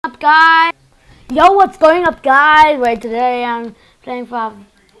guys? Yo, what's going up, guys? Wait, today I'm playing Five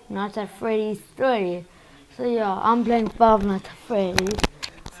Nights at Freddy's 3. So yeah, I'm playing Five Nights at Freddy's.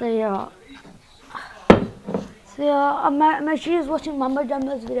 So yeah, I'm actually just watching Mama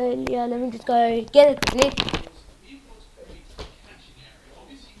Jumbo's video. Yeah, let me just go get it quickly.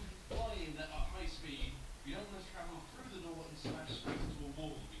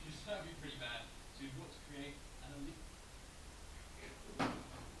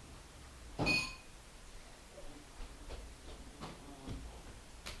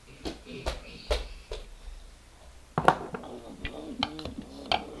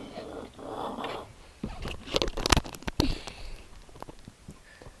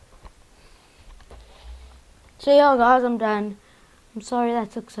 So yeah, guys, I'm done. I'm sorry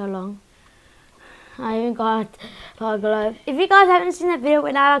that took so long. I even got gloves. If you guys haven't seen that video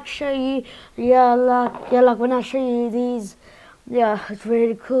when I like show you, like when I show you these, yeah, it's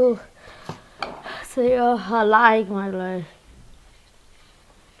really cool. So yeah, I like my gloves.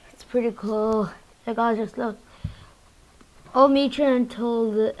 It's pretty cool. So guys, just look. I'll meet you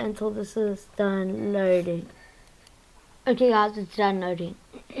until this is done loading. Okay, guys, it's done loading.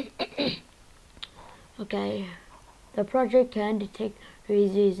 Okay, the project can detect who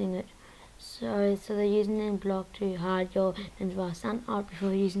is using it. So the username block to hide your identifier. Sign out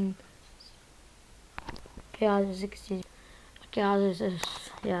before using. Okay, I was 60. Okay, I was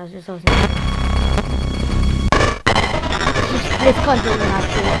just awesome. Let's continue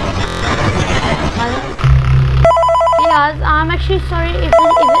actually. Okay, guys, I'm actually sorry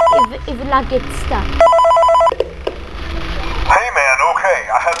if it like gets stuck. Hey man, okay,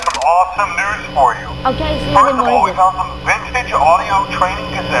 I have some awesome news for you. Okay, so first of all, we found some vintage audio training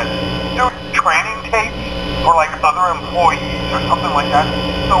cassettes. Dude, training tapes for like other employees or something like that.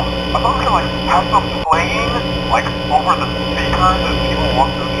 So I thought we could like have them playing like over the speakers as people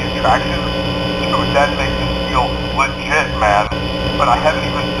walk through the attraction. Dude, that makes us feel legit, man. But I have an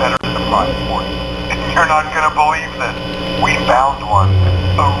even better surprise for you. And you're not gonna believe this. We found one.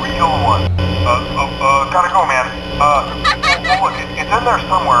 A real one. Gotta go, man. Look, it's in there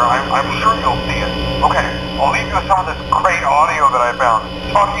somewhere. I'm sure you'll see it. Okay, I'll leave you with some of this great audio that I found.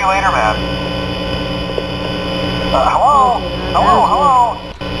 Talk to you later, man. Hello?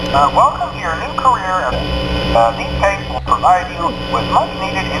 Welcome to your new career. These tapes will provide you with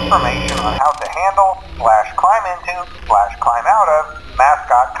much-needed information on how to handle / climb into / climb out of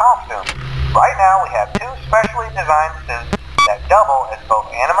mascot costumes. Right now, we have 2 specially designed suits that double as both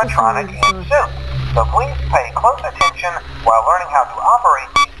animatronic and suit. So please pay close attention while learning how to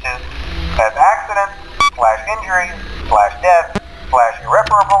operate these suits, as accidents / injuries / death /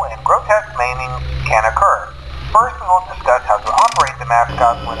 irreparable and grotesque maiming can occur. First, we will discuss how to operate the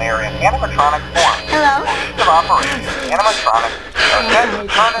mascots when they are in animatronic form. Hello. For ease of operation, animatronics are set to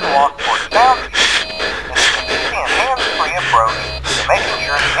turn and walk towards sound cues in an easy and hands-free approach to making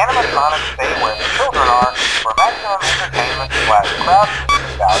sure the animatronics stay where the children are for maximum entertainment / crowd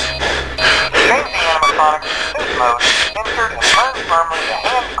value. Change the animatronic to suit mode, insert and turn firmly the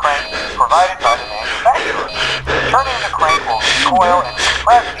hand crank provided by the manufacturer. Turning the crank will recoil and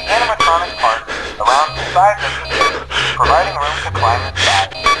compress the animatronic part around the sides of the suit, providing room to climb inside.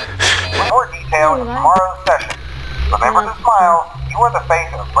 For more detail in tomorrow's session, remember to smile. You are the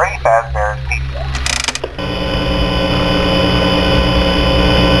face of Freddy Fazbear's Pizza.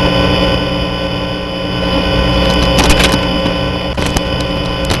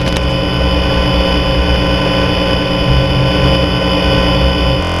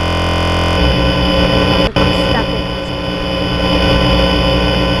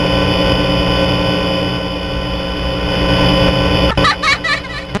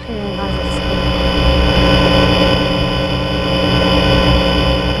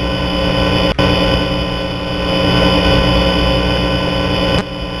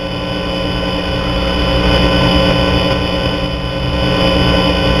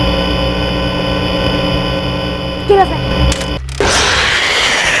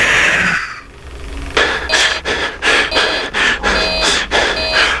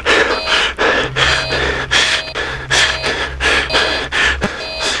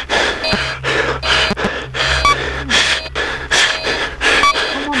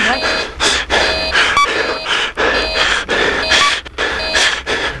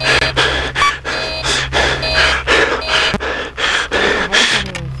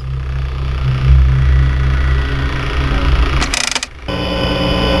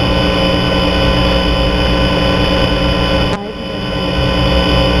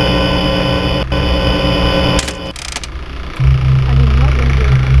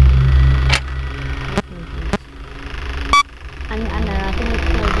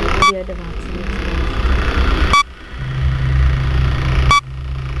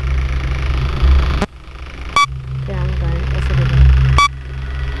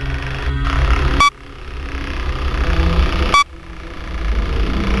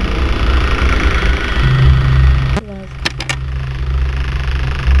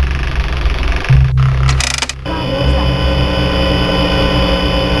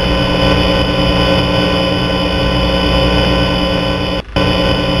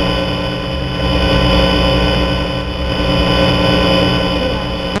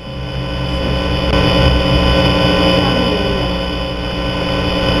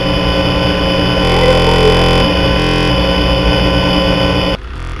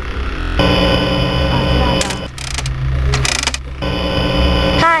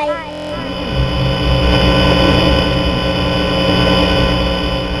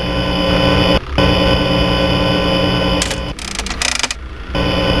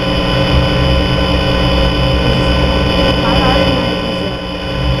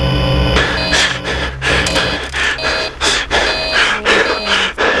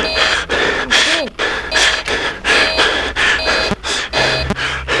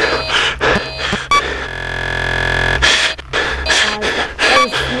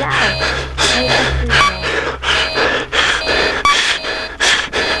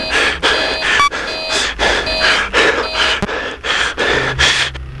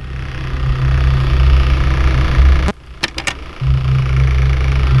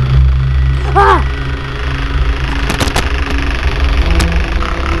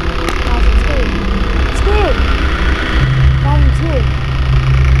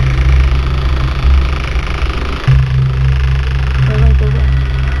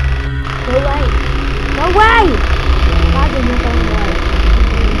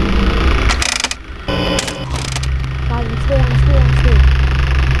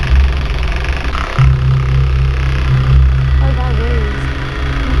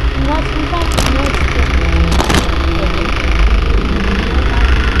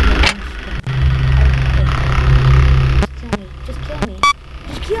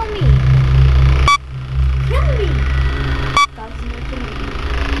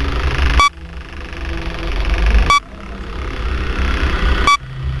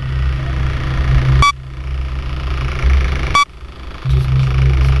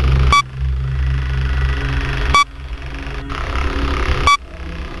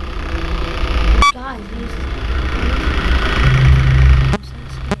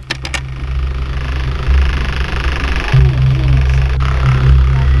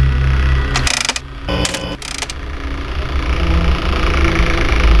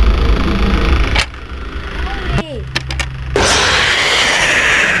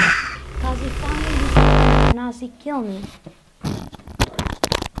 kill me.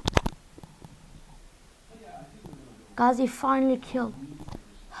 Guys, he finally killed.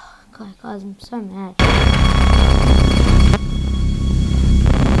 God, guys, I'm so mad. I'm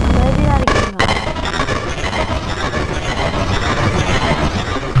gonna do that again, guys.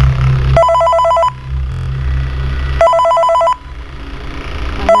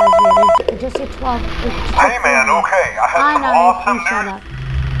 It just hit 12. Hey man, okay, I had some awesome news. Shut up.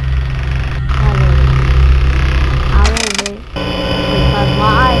 I really. Because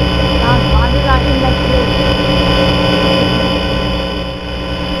why did I end that kill?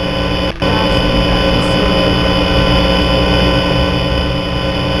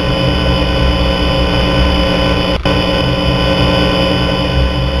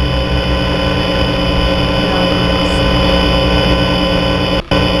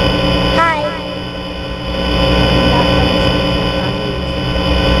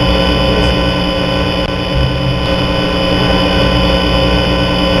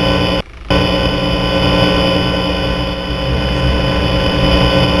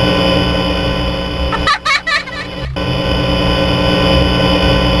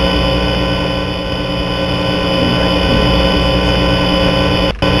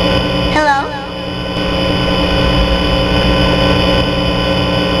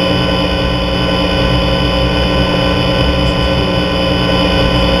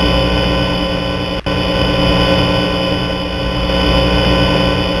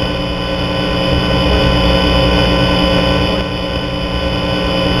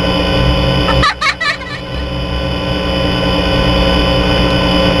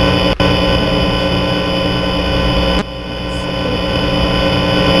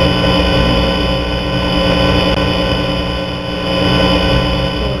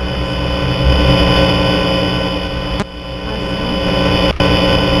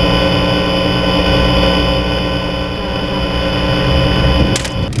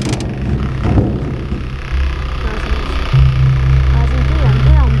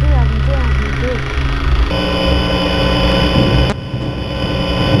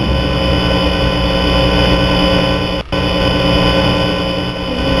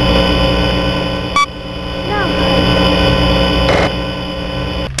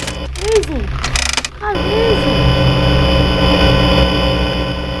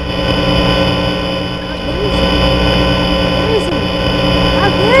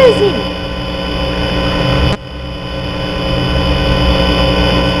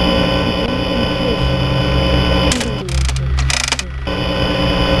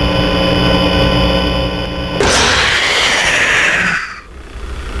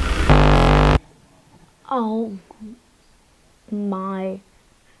 Oh my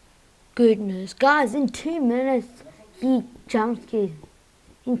goodness. Guys, in 2 minutes, he jump scared.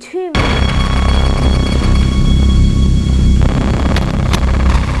 In 2 minutes.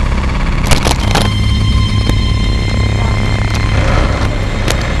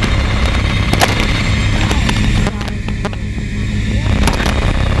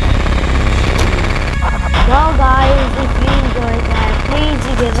 Well guys, if you enjoyed that, please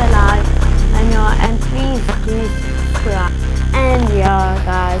give a like and please do subscribe. And yeah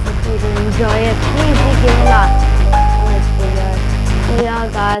guys, if you did enjoy it, please give a like on this video. So yeah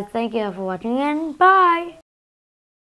guys, thank you for watching and bye.